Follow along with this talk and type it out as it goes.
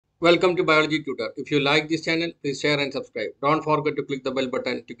Welcome to Biology Tutor. If you like this channel, please share and subscribe. Don't forget to click the bell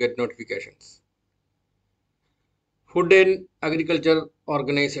button to get notifications. Food and Agriculture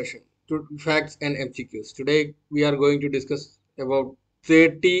Organization, Facts and MCQs. Today we are going to discuss about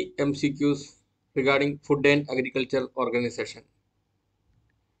 30 MCQs regarding Food and Agriculture Organization.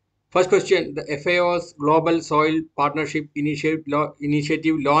 First question, the FAO's Global Soil Partnership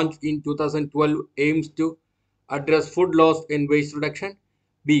Initiative launched in 2012 aims to address food loss and waste reduction.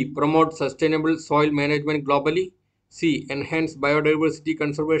 B. Promote sustainable soil management globally. C. Enhance biodiversity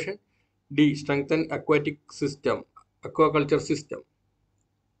conservation. D. Strengthen aquaculture system.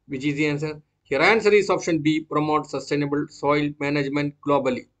 Which is the answer? Here answer is option B. Promote sustainable soil management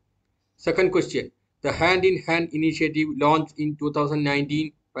globally. Second question. The Hand in Hand initiative launched in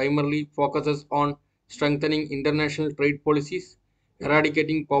 2019 primarily focuses on strengthening international trade policies,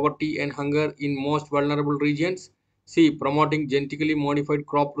 eradicating poverty and hunger in most vulnerable regions. C. Promoting genetically modified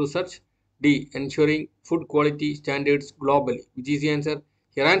crop research. D. Ensuring food quality standards globally. Which is the answer?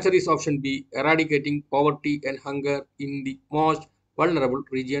 Your answer is option B. Eradicating poverty and hunger in the most vulnerable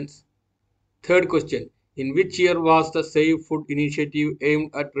regions. Third question. In which year was the Save Food initiative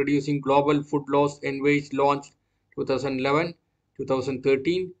aimed at reducing global food loss and waste launched? 2011,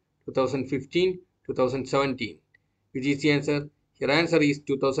 2013, 2015, 2017. Which is the answer? Your answer is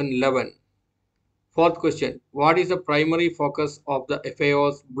 2011. Fourth question. What is the primary focus of the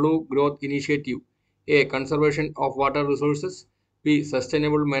FAO's Blue Growth Initiative? A. Conservation of water resources. B.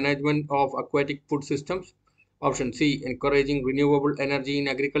 Sustainable management of aquatic food systems. Option C. Encouraging renewable energy in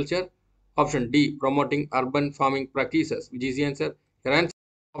agriculture. Option D. Promoting urban farming practices. Which is the answer? Your answer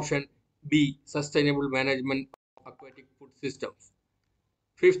is option B. Sustainable management of aquatic food systems.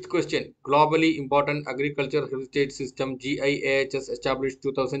 Fifth question. Globally important agriculture heritage system GIAHS established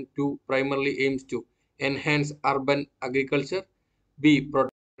 2002 primarily aims to enhance urban agriculture. B.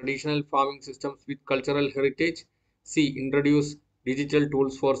 Protect traditional farming systems with cultural heritage. C. Introduce digital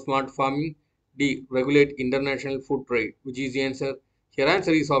tools for smart farming. D. Regulate international food trade. Which is the answer? Your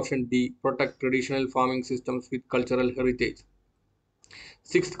answer is option B. Protect traditional farming systems with cultural heritage.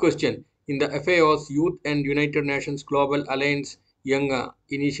 Sixth question. In the FAO's Youth and United Nations Global Alliance Young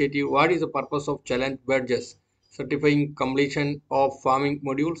initiative, what is the purpose of challenge badges? Certifying completion of farming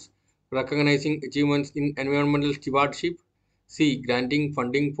modules, recognizing achievements in environmental stewardship. C. Granting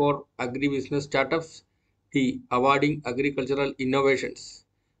funding for agribusiness startups. D. Awarding agricultural innovations.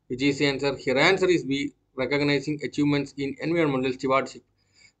 Which is the answer? Here answer is B. Recognizing achievements in environmental stewardship.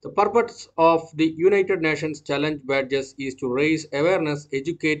 The purpose of the United Nations Challenge Badges is to raise awareness,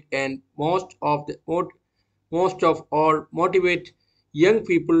 educate, and most of all motivate young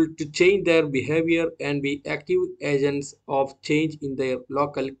people to change their behavior and be active agents of change in their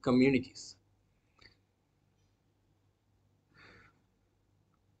local communities.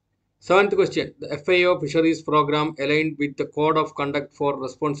 Seventh question. The FAO Fisheries Program aligned with the Code of Conduct for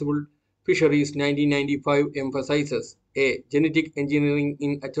Responsible Fisheries 1995 emphasizes A. Genetic engineering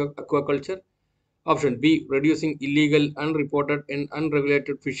in aquaculture. Option B. Reducing illegal, unreported and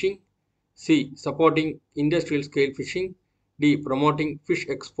unregulated fishing. C. Supporting industrial scale fishing. D. Promoting fish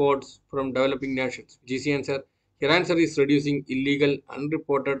exports from developing nations. Which is the answer? Your answer is reducing illegal,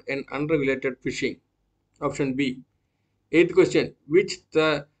 unreported and unregulated fishing. Option B. Eighth question. Which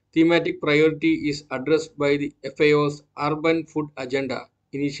the thematic priority is addressed by the FAO's Urban Food Agenda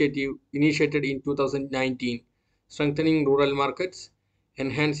initiative initiated in 2019? Strengthening rural markets,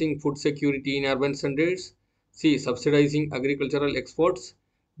 enhancing food security in urban centers. C. Subsidizing agricultural exports.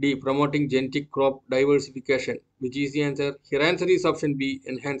 D. Promoting genetic crop diversification. Which is the answer? Here answer is option B.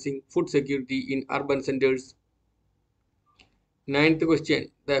 Enhancing food security in urban centers. Ninth question.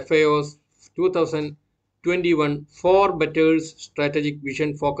 The FAO's 2021 For Better's strategic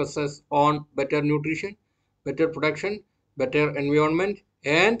vision focuses on better nutrition, better production, better environment,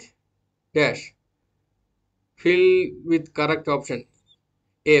 and dash. Fill with correct option.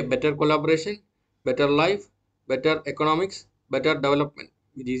 A. Better collaboration, better life, better economics, better development.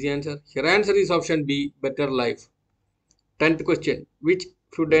 Which is the answer? Here answer is option B. Better life. 10th question. Which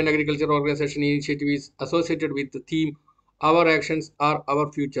Food and Agriculture Organization initiative is associated with the theme Our Actions Are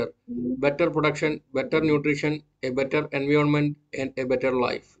Our Future? Better production, better nutrition, a better environment, and a better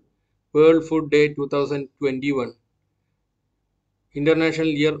life. World Food Day 2021. International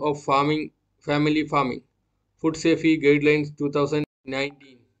Year of Farming, Family Farming. Food Safety Guidelines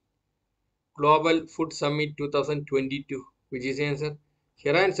 2019. Global Food Summit 2022. Which is the answer?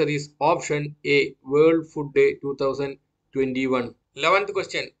 Here answer is option A. World Food Day 2021. 11th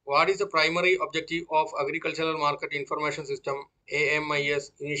question. What is the primary objective of Agricultural Market Information System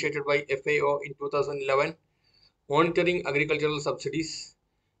AMIS initiated by FAO in 2011? Monitoring agricultural subsidies,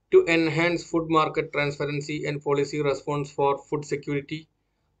 to enhance food market transparency and policy response for food security,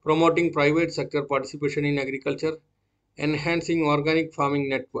 promoting private sector participation in agriculture, enhancing organic farming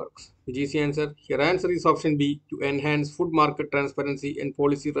networks. Which is the answer? Here answer is option B, to enhance food market transparency and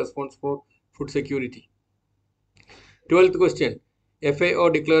policy response for food security. 12th question. FAO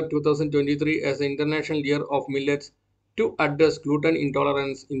declared 2023 as the International Year of Millets to address gluten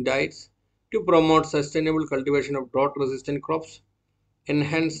intolerance in diets, to promote sustainable cultivation of drought-resistant crops,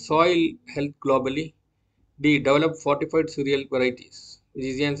 enhance soil health globally, D. Develop fortified cereal varieties. Which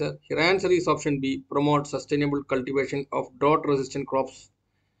is the answer? Here answer is option B, promote sustainable cultivation of drought-resistant crops.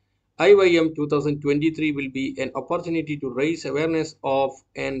 IYM 2023 will be an opportunity to raise awareness of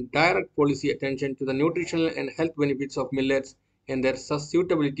and direct policy attention to the nutritional and health benefits of millets and their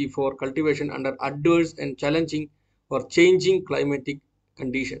suitability for cultivation under adverse and challenging or changing climatic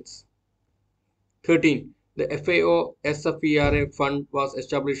conditions. 13. The FAO SFERA Fund was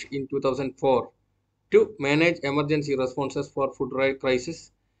established in 2004 to manage emergency responses for food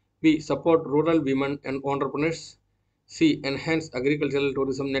crisis. B. Support rural women and entrepreneurs. C. Enhance agricultural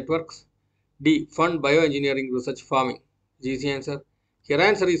tourism networks. D. Fund bioengineering research farming. G is the answer. Here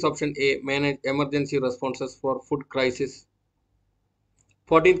answer is option A. Manage emergency responses for food crisis.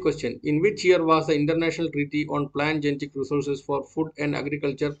 14th question. In which year was the International Treaty on Plant Genetic Resources for Food and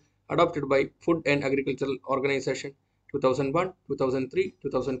Agriculture adopted by Food and Agricultural Organization? 2001, 2003,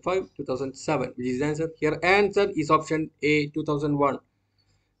 2005, 2007. Which is the answer? Here answer is option A, 2001.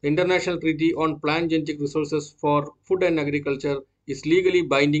 The International Treaty on Plant Genetic Resources for Food and Agriculture is legally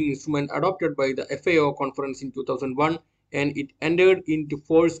binding instrument adopted by the FAO conference in 2001 and it entered into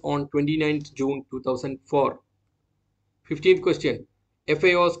force on 29th June 2004. 15th question.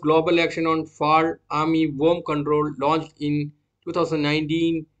 FAO's Global Action on Fall Armyworm Control launched in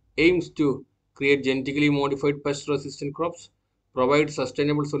 2019 aims to create genetically modified pest-resistant crops, provide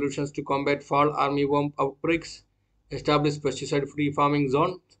sustainable solutions to combat fall armyworm outbreaks, establish pesticide-free farming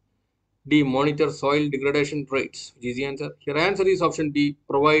zones, D. Monitor soil degradation rates. Which is the answer? Here answer is option D.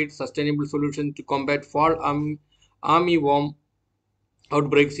 Provide sustainable solutions to combat fall armyworm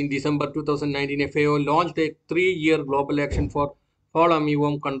outbreaks. In December 2019, FAO launched a 3-year global action for fall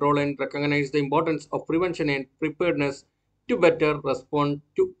armyworm control and recognized the importance of prevention and preparedness to better respond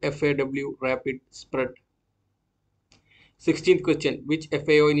to FAW rapid spread. 16th question. Which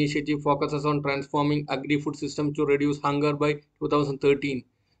FAO initiative focuses on transforming agri-food systems to reduce hunger by 2013?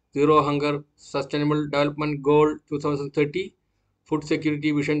 Zero Hunger Sustainable Development Goal 2030, Food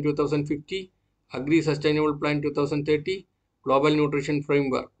Security Vision 2050, Agri-Sustainable Plan 2030, Global Nutrition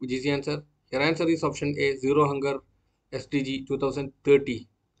Framework. Which is the answer? Your answer is option A, Zero Hunger SDG 2030.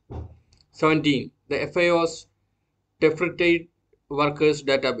 17. The FAO's Tephritide Workers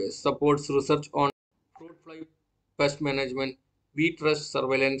Database supports research on fruit fly pest management, wheat rust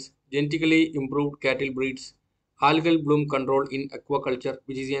surveillance, genetically improved cattle breeds, algal bloom control in aquaculture.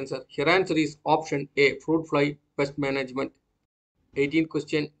 Which is the answer? Here answer is option A, fruit fly pest management. 18th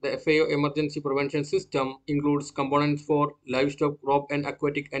question. The FAO emergency prevention system includes components for livestock, crop and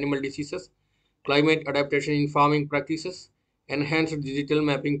aquatic animal diseases, climate adaptation in farming practices, enhanced digital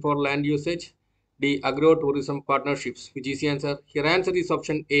mapping for land usage, D. Agro-tourism partnerships. Which is the answer? Here answer is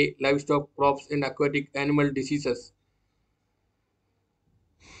option A, livestock, crops and aquatic animal diseases.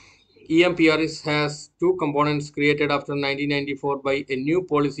 EMPRS has two components created after 1994 by a new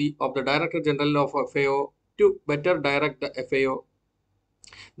policy of the Director General of FAO to better direct the FAO.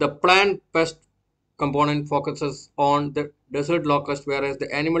 The plant pest component focuses on the desert locust, whereas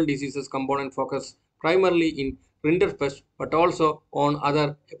the animal diseases component focuses primarily in rinderpest, but also on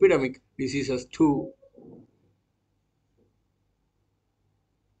other epidemic diseases too.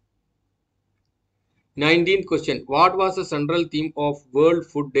 19th question. What was the central theme of World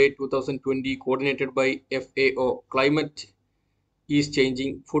Food Day 2020 coordinated by FAO? Climate is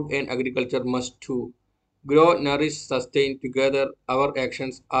changing, food and agriculture must too. Grow, nourish, sustain, together our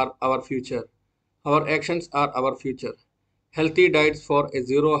actions are our future. Our actions are our future. Healthy diets for a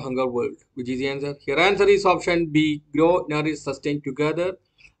zero hunger world. Which is the answer? Here answer is option B. Grow, nourish, sustain, together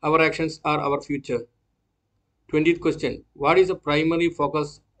our actions are our future. 20th question. What is the primary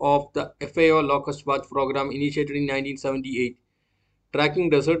focus of the FAO Locust Watch program initiated in 1978? Tracking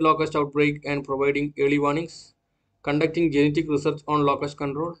desert locust outbreak and providing early warnings, conducting genetic research on locust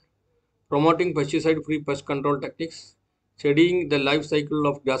control, promoting pesticide-free pest control techniques, studying the life cycle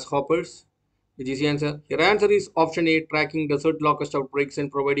of grasshoppers. Which is the answer? Your answer is option A, tracking desert locust outbreaks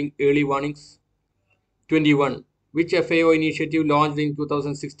and providing early warnings. 21. Which FAO initiative launched in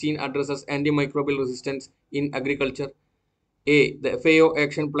 2016 addresses antimicrobial resistance in agriculture? A. The FAO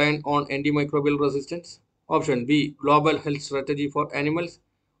Action Plan on Antimicrobial Resistance. Option B. Global Health Strategy for Animals.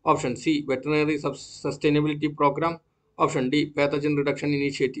 Option C, Veterinary Sustainability Program. Option D, Pathogen Reduction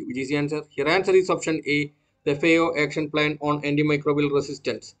Initiative. Which is the answer? Here answer is option A, the FAO Action Plan on Antimicrobial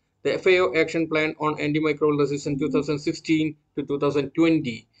Resistance. The FAO Action Plan on Antimicrobial Resistance 2016 to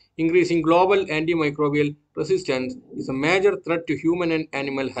 2020, increasing global antimicrobial resistance, is a major threat to human and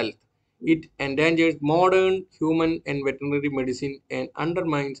animal health. It endangers modern human and veterinary medicine and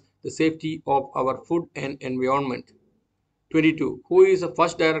undermines the safety of our food and environment. 22. Who is the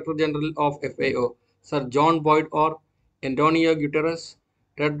first Director General of FAO? Sir John Boyd or Antonio Guterres,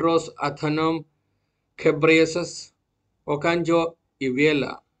 Tedros Adhanom Ghebreyesus, Okonjo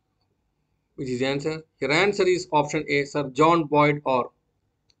Iweala? Which is the answer? Your answer is option A, Sir John Boyd or.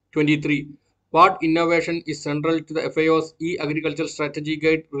 23. What innovation is central to the FAO's e-agricultural strategy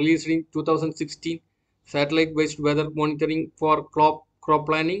guide released in 2016? Satellite-based weather monitoring for crop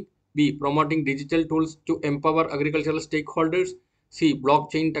planning. B. Promoting digital tools to empower agricultural stakeholders. C.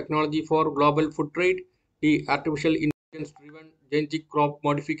 Blockchain technology for global food trade. D. Artificial intelligence-driven genetic crop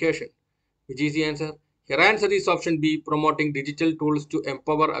modification. Which is the answer? Your answer is option B. Promoting digital tools to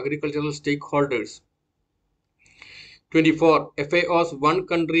empower agricultural stakeholders. 24. FAO's One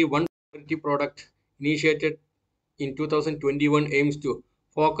Country, One Quality product initiated in 2021 aims to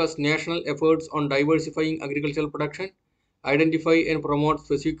focus national efforts on diversifying agricultural production, identify and promote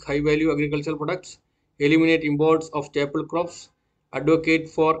specific high-value agricultural products, eliminate imports of staple crops, advocate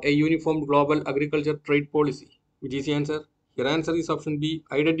for a uniform global agriculture trade policy. Which is the answer? Your answer is option B.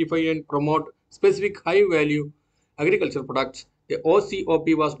 Identify and promote specific high-value agricultural products. The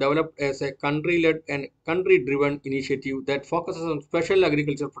OCOP was developed as a country-led and country-driven initiative that focuses on special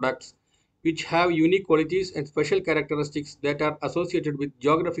agricultural products which have unique qualities and special characteristics that are associated with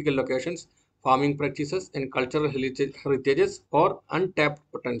geographical locations, farming practices, and cultural heritages or untapped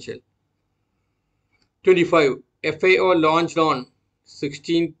potential. 25. FAO launched on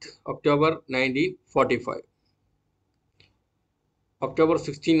 16th October 1945. October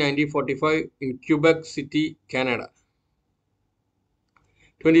 16, 1945 in Quebec City, Canada.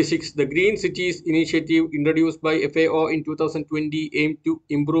 26. The Green Cities Initiative introduced by FAO in 2020 aimed to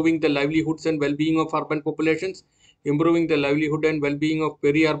improving the livelihoods and well-being of urban populations, improving the livelihood and well-being of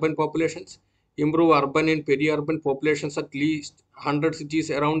peri-urban populations, improve urban and peri-urban populations at least 100 cities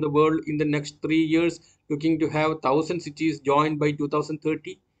around the world in the next 3 years, looking to have 1,000 cities joined by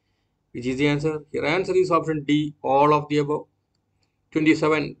 2030. Which is the answer? Your answer is option D, all of the above.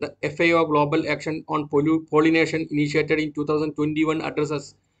 27. The FAO Global Action on Pollination initiated in 2021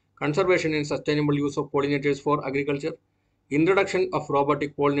 addresses conservation and sustainable use of pollinators for agriculture, introduction of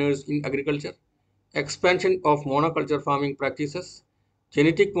robotic pollinators in agriculture, expansion of monoculture farming practices,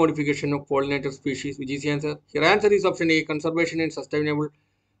 genetic modification of pollinator species. Which is the answer? Your answer is option A, conservation and sustainable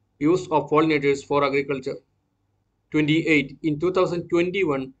use of pollinators for agriculture. 28. In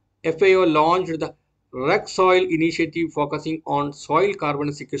 2021, FAO launched the Rec Soil Initiative focusing on soil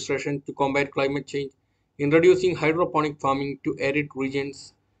carbon sequestration to combat climate change, introducing hydroponic farming to arid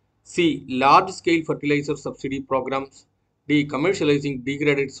regions. C. Large-scale fertilizer subsidy programs. D. Commercializing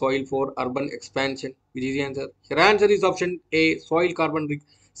degraded soil for urban expansion. Which is the answer? Your answer is option A. Soil carbon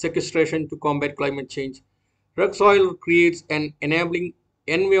sequestration to combat climate change. Rec Soil creates an enabling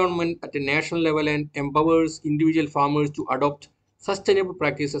environment at a national level and empowers individual farmers to adopt sustainable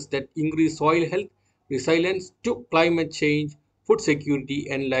practices that increase soil health, resilience to climate change, food security,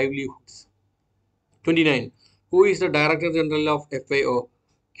 and livelihoods. 29. Who is the Director General of FAO?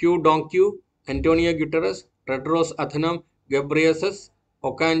 Q. Donkey, Antonio Guterres, Tedros Adhanom Ghebreyesus,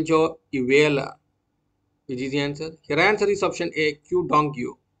 Okonjo Iweala. Which is the answer? Your answer is option A. Q. Donkey.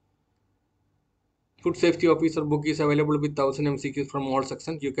 Food Safety Officer book is available with 1000 MCQs from all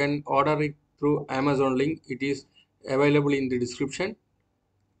sections. You can order it through Amazon link. It is available in the description.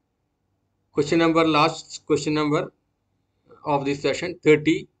 Last question number of this session,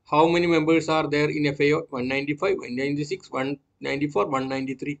 30. How many members are there in FAO? 195, 196, 194,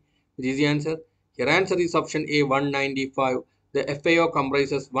 193. Which is the answer? Your answer is option A, 195. The FAO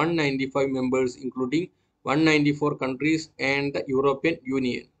comprises 195 members, including 194 countries and the European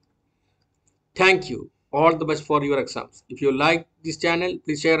Union. Thank you. All the best for your exams. If you like this channel,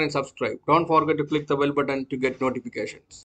 please share and subscribe. Don't forget to click the bell button to get notifications.